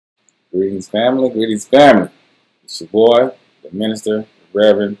Greetings, family. Greetings, family. It's your boy, the minister, the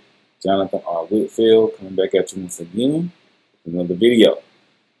Reverend Jonathan R. Whitfield, coming back at you once again with another video.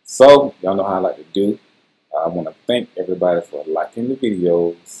 So, y'all know how I like to do. I want to thank everybody for liking the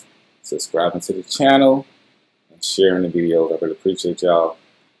videos, subscribing to the channel, and sharing the videos. I really appreciate y'all.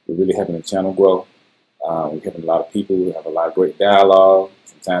 We're really helping the channel grow. We're helping a lot of people. We have a lot of great dialogue.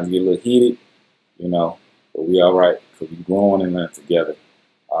 Sometimes we get a little heated, you know, but we all right because we're growing and learning together.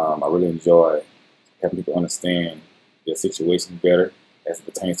 I really enjoy helping people understand their situation better as it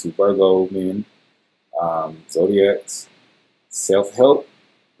pertains to Virgo men, zodiacs, self-help,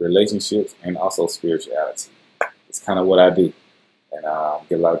 relationships, and also spirituality. It's kind of what I do. And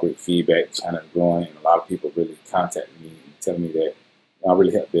get a lot of great feedback. The channel is growing, and a lot of people really contacting me and telling me that I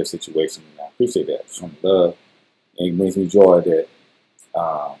really help their situation. And I appreciate that, showing love. And it brings me joy that,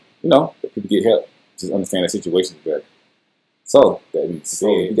 that people get help, just understand their situations better. So, that being said,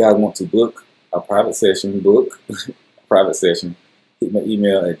 if you guys want to book a private session, hit my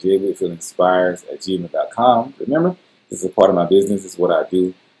email at jwhitfieldinspires@gmail.com. Remember, this is a part of my business. This is what I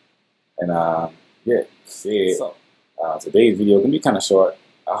do. And, so, today's video is going to be kind of short,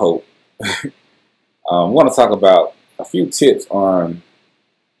 I hope. I want to talk about a few tips on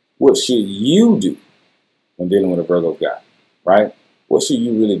what should you do when dealing with a Virgo guy, right? What should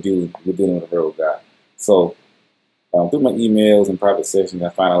you really do when dealing with a Virgo guy? So, through my emails and private sessions, I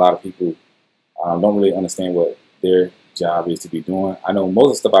find a lot of people don't really understand what their job is to be doing. I know most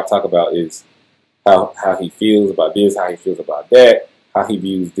of the stuff I talk about is how he feels about this, how he feels about that, how he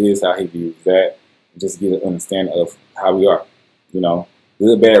views this, how he views that, and just get an understanding of how we are,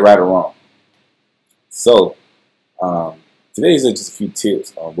 good, bad, right, or wrong. So, today's just a few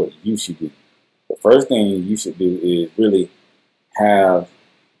tips on what you should do. The first thing you should do is really have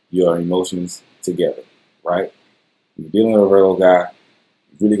your emotions together, right? When you're dealing with a Virgo guy,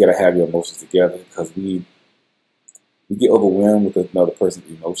 you really got to have your emotions together because we get overwhelmed with another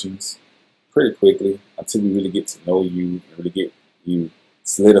person's emotions pretty quickly until we really get to know you and really get you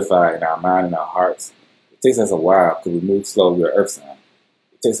solidified in our mind and our hearts. It takes us a while because we move slow. We're an earth sign.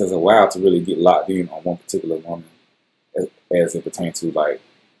 It takes us a while to really get locked in on one particular woman as it pertains to like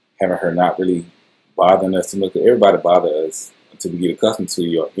having her not really bothering us too much. Everybody bothers us until we get accustomed to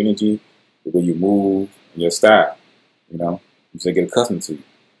your energy, the way you move, and your style. You should get accustomed to you.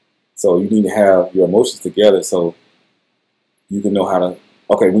 So you need to have your emotions together so you can know how to,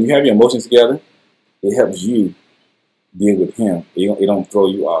 when you have your emotions together, it helps you deal with him. It don't throw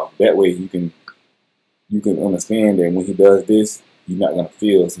you off. That way you can understand that when he does this, you're not going to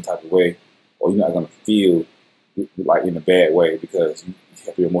feel some type of way, or you're not going to feel like in a bad way because you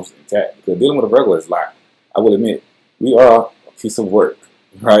have your emotions intact. Because dealing with a Virgo is like, I will admit, we are a piece of work,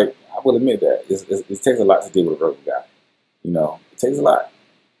 right? I will admit that. It takes a lot to deal with a Virgo guy. It takes a lot.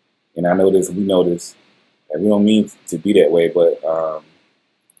 And I know this, we know this, and we don't mean to be that way, but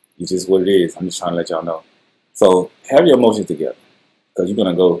it's just what it is. I'm just trying to let y'all know. So have your emotions together because you're going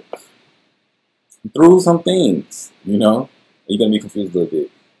to go through some things, You're going to be confused a little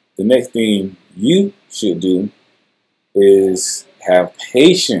bit. The next thing you should do is have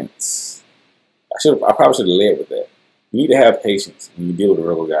patience. I probably should have led with that. You need to have patience when you deal with a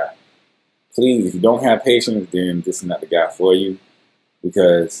Virgo guy. Please, if you don't have patience, then this is not the guy for you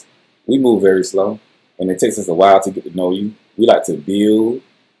because we move very slow and it takes us a while to get to know you. We like to build,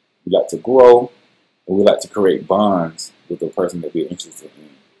 we like to grow, and we like to create bonds with the person that we're interested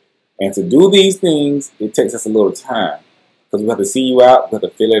in. And to do these things, it takes us a little time because we have to see you out, we have to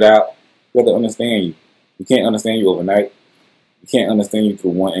fill it out, we have to understand you. We can't understand you overnight. We can't understand you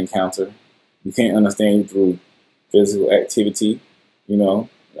through one encounter. We can't understand you through physical activity,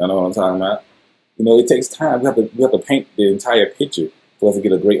 I know what I'm talking about. It takes time. We have to paint the entire picture for us to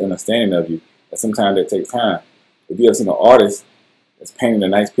get a great understanding of you. And sometimes that takes time. If you ever seen an artist that's painting a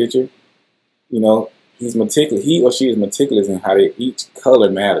nice picture, he's meticulous. He or she is meticulous in how each color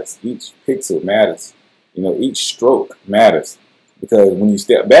matters, each pixel matters, each stroke matters. Because when you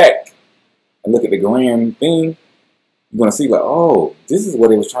step back and look at the grand thing, you're going to see like, oh, this is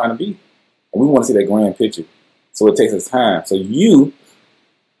what it was trying to be. And we want to see that grand picture. So it takes us time. So you,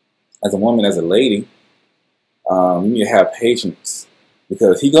 as a woman, as a lady, you need to have patience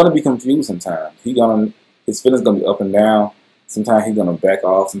because he's gonna be confused sometimes. His feelings gonna be up and down. Sometimes he's gonna back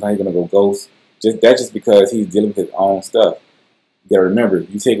off. Sometimes he's gonna go ghost. That's just because he's dealing with his own stuff. You gotta remember,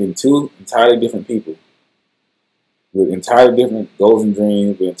 you're taking two entirely different people with entirely different goals and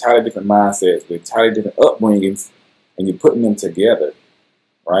dreams, with entirely different mindsets, with entirely different upbringings, and you're putting them together,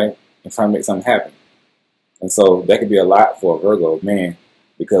 right, and trying to make something happen. And so that could be a lot for a Virgo man.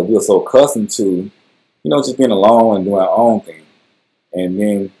 Because we're so accustomed to, just being alone and doing our own thing. And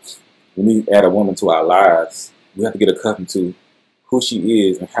then when we add a woman to our lives, we have to get accustomed to who she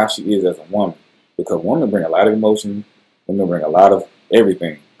is and how she is as a woman. Because women bring a lot of emotion, women bring a lot of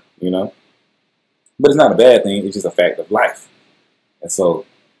everything, you know. But it's not a bad thing, it's just a fact of life. And so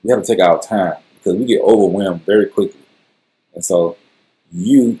we have to take our time because we get overwhelmed very quickly. And so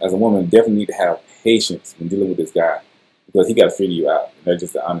you, as a woman, definitely need to have patience when dealing with this guy because he got to figure you out. And that's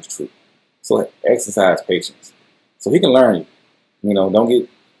just the honest truth. So exercise patience so he can learn you. You know, don't get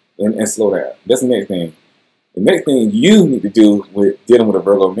and slow down. That's the next thing. The next thing you need to do with dealing with a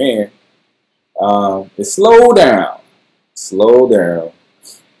Virgo man is slow down. Slow down.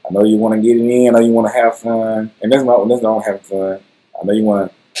 I know you want to get it in. I know you want to have fun. And that's not having fun. I know you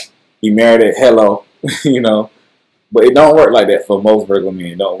want to be married at hello, you know. But it don't work like that for most Virgo men.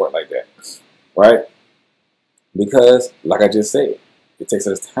 It don't work like that, right? Because, like I just said, it takes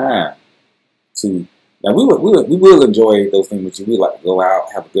us time to. Now we will enjoy those things with you. We like to go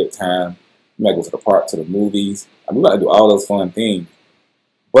out, have a good time. We might go to the park, to the movies. I mean, we like to do all those fun things.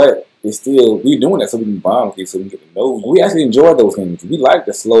 But it's still we're doing that so we can bond with you, so we can get to know you. We actually enjoy those things. We like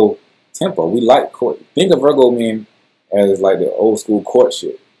the slow tempo. We like court. Think of Virgo men as like the old school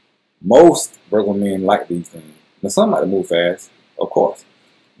courtship. Most Virgo men like these things. Now, some like to move fast, of course,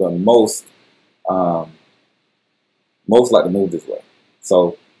 but most like to move this way.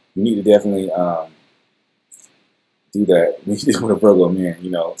 So you need to definitely do that. We just with a Virgo man, you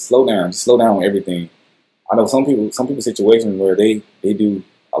know, slow down, just slow down on everything. I know some people's situations where they do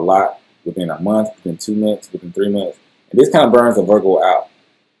a lot within a month, within 2 months, within 3 months, and this kind of burns the Virgo out,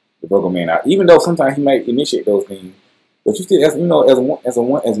 the Virgo man out. Even though sometimes he might initiate those things, but you still, as you know,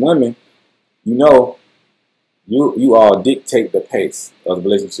 as women, you know. You all dictate the pace of the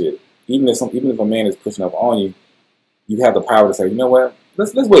relationship. Even if a man is pushing up on you, you have the power to say, you know what,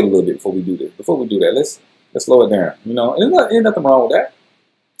 let's wait a little bit before we do this. Before we do that, let's slow it down. You know, and there's nothing wrong with that.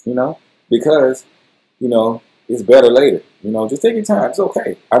 You know, because you know it's better later. You know, just take your time. It's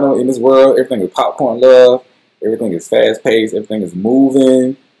okay. I know in this world everything is popcorn love, everything is fast paced, everything is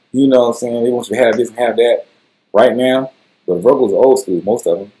moving. You know what I'm saying? They want you to have this and have that right now. But Virgos are old school, most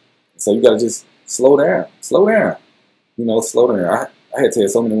of them. So you gotta just slow down. Slow down. You know, slow down. I had to tell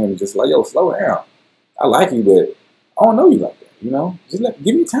so many women just like, yo, slow down. I like you, but I don't know you like that. You know, just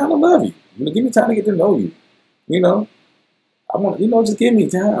give me time to love you. You know, give me time to get to know you. You know, I want, you know, just give me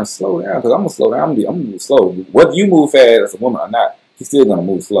time. Slow down, because I'm gonna slow down. I'm gonna move slow. Whether you move fast as a woman or not, he's still gonna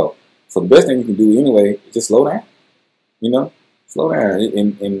move slow. So the best thing you can do anyway is just slow down. You know, slow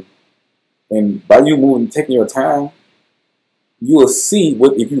down, and by you moving, taking your time, you will see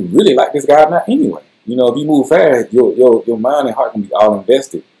what if you really like this guy or not anyway. You know, if you move fast, your mind and heart can be all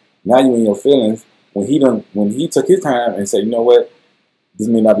invested. Now you in your feelings when he took his time and said, you know what, this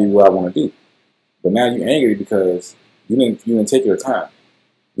may not be what I want to do. But now you're angry because you didn't take your time.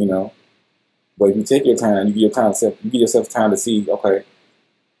 You know, but if you take your time, you give yourself time to see, okay,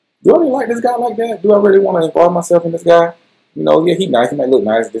 do I really like this guy like that? Do I really want to involve myself in this guy? You know, yeah, he's nice. He might look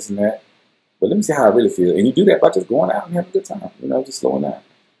nice, this and that. But let me see how I really feel. And you do that by just going out and having a good time. You know, just slowing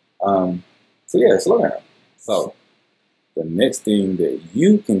down. So yeah, slow down. So the next thing that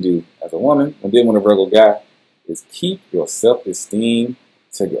you can do as a woman when dealing with a Virgo guy is keep your self-esteem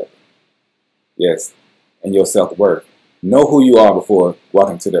together. Yes, and your self-worth. Know who you are before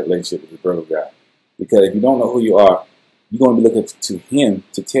walking into that relationship with a Virgo guy. Because if you don't know who you are, you're going to be looking to him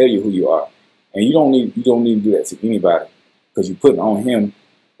to tell you who you are. And you don't need to do that to anybody because you're putting on him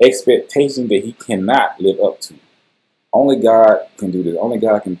expectation that he cannot live up to. Only God can do this. Only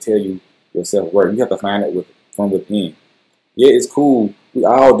God can tell you your self-worth. You have to find it from within. Yeah, it's cool. We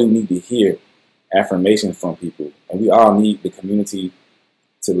all do need to hear affirmation from people. And we all need the community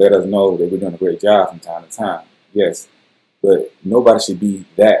to let us know that we're doing a great job from time to time. Yes. But nobody should be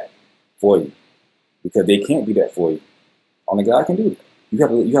that for you. Because they can't be that for you. Only God can do that. You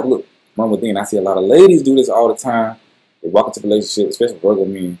have to look from within. I see a lot of ladies do this all the time. They walk into relationships, especially Virgo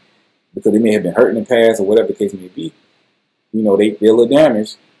men, because they may have been hurt in the past or whatever the case may be. You know, they're a little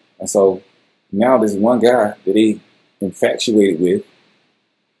damaged. And so now there's one guy that they infatuated with.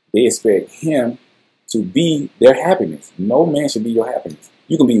 They expect him to be their happiness. No man should be your happiness.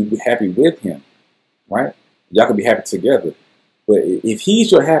 You can be happy with him, right? Y'all can be happy together. But if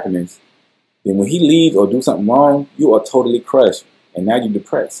he's your happiness, then when he leaves or do something wrong, you are totally crushed. And now you're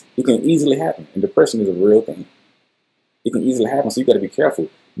depressed. It can easily happen. And depression is a real thing. It can easily happen, so you got to be careful.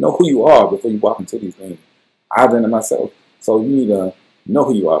 Know who you are before you walk into these things. I've done it myself. So you need to know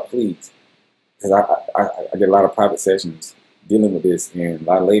who you are, please. Because I get a lot of private sessions dealing with this, and a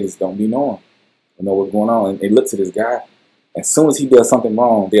lot of ladies don't be knowing. They know what's going on. And they look to this guy. As soon as he does something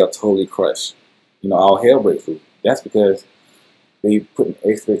wrong, they are totally crushed. You know, all hell breaks loose. That's because they put an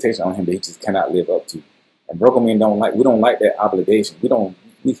expectation on him that he just cannot live up to. And Virgo men we don't like that obligation.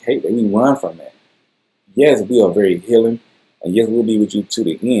 We hate that. We run from that. Yes, we are very healing, and yes, we'll be with you to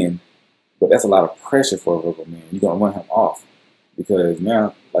the end. But that's a lot of pressure for a Virgo man. You're gonna run him off because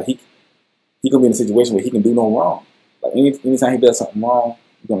now, like he gonna be in a situation where he can do no wrong. Like anytime he does something wrong,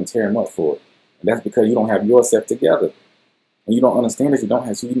 you're gonna tear him up for it. And that's because you don't have yourself together. And you don't understand that you don't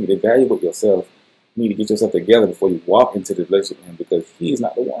have, so you need to evaluate yourself. You need to get yourself together before you walk into the relationship with him because he is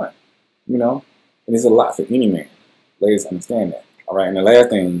not the one. You know? And it's a lot for any man. Ladies, understand that. All right, and the last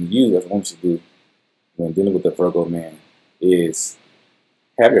thing you as a woman should do when dealing with the Virgo man is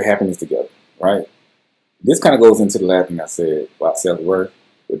have your happiness together, right? This kind of goes into the last thing I said about self-worth.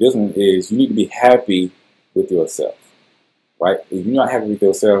 But this one is you need to be happy with yourself, right? If you're not happy with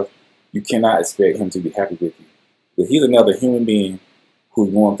yourself, you cannot expect him to be happy with you. But he's another human being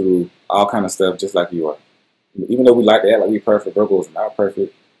who's going through all kind of stuff just like you are. Even though we like to act like we're perfect, Virgos are not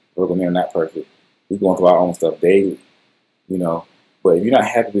perfect. Virgo men are not perfect. We're going through our own stuff daily, you know. But if you're not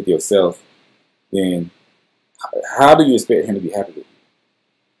happy with yourself, then how do you expect him to be happy with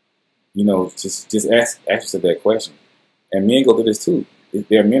you? You know, just ask yourself that question. And men go through this too.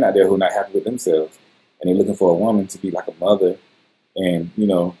 There are men out there who are not happy with themselves, and they're looking for a woman to be like a mother, and you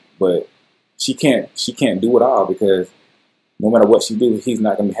know, but she can't do it all because no matter what she do, he's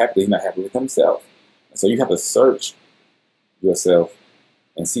not gonna be happy. He's not happy with himself. And so you have to search yourself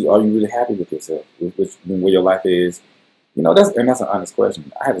and see, are you really happy with yourself, with where your life is? You know, that's an honest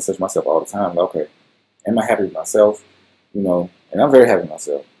question. I have to search myself all the time. Like, okay, am I happy with myself? You know, and I'm very happy with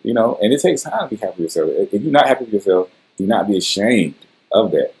myself. You know, and it takes time to be happy with yourself. If you're not happy with yourself, do not be ashamed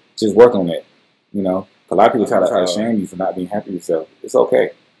of that. Just work on that. You know, a lot of people try to shame you for not being happy with yourself. It's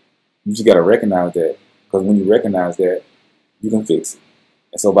okay. You just got to recognize that, because when you recognize that, you can fix it.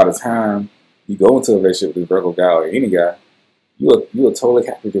 And so by the time you go into a relationship with a Virgo guy or any guy, you are totally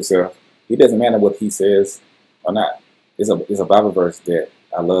happy with yourself. It doesn't matter what he says or not. It's a Bible verse that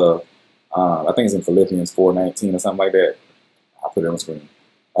I love. I think it's in Philippians 4:19 or something like that. I'll put it on the screen.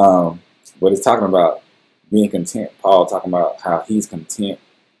 But it's talking about being content. Paul talking about how he's content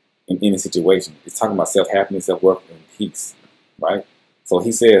in any situation. It's talking about self-happiness, self-worth, and peace, right? So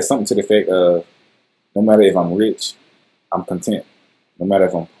he says something to the effect of, no matter if I'm rich, I'm content. No matter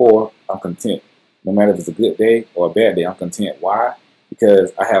if I'm poor, I'm content. No matter if it's a good day or a bad day, I'm content. Why?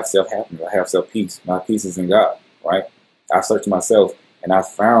 Because I have self-happiness. I have self-peace. My peace is in God, right? I searched myself and I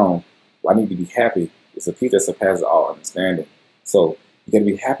found I need to be happy. It's a peace that surpasses all understanding. So you got to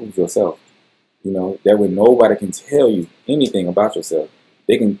be happy with yourself. You know, that way nobody can tell you anything about yourself.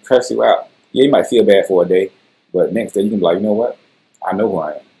 They can curse you out. Yeah, you might feel bad for a day, but next day you can be like, you know what? I know who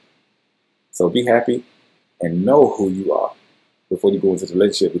I am. So be happy and know who you are before you go into the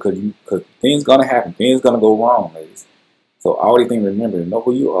relationship, because things gonna happen. Things gonna go wrong, ladies. So all these things, remember, know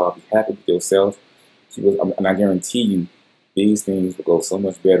who you are. Be happy with yourself. And I guarantee you, these things will go so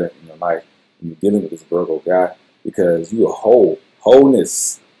much better in your life when you're dealing with this Virgo guy, because you are whole.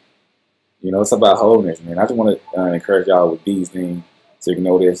 Wholeness. You know, it's about wholeness, man. I just want to encourage y'all with these things so you can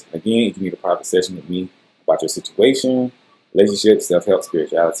know this. Again, if you need a private session with me about your situation, relationship, self-help,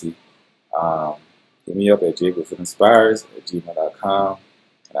 spirituality, hit me up at jigwithfootinspires@gmail.com,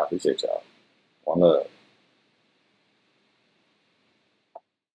 and I appreciate y'all. One love.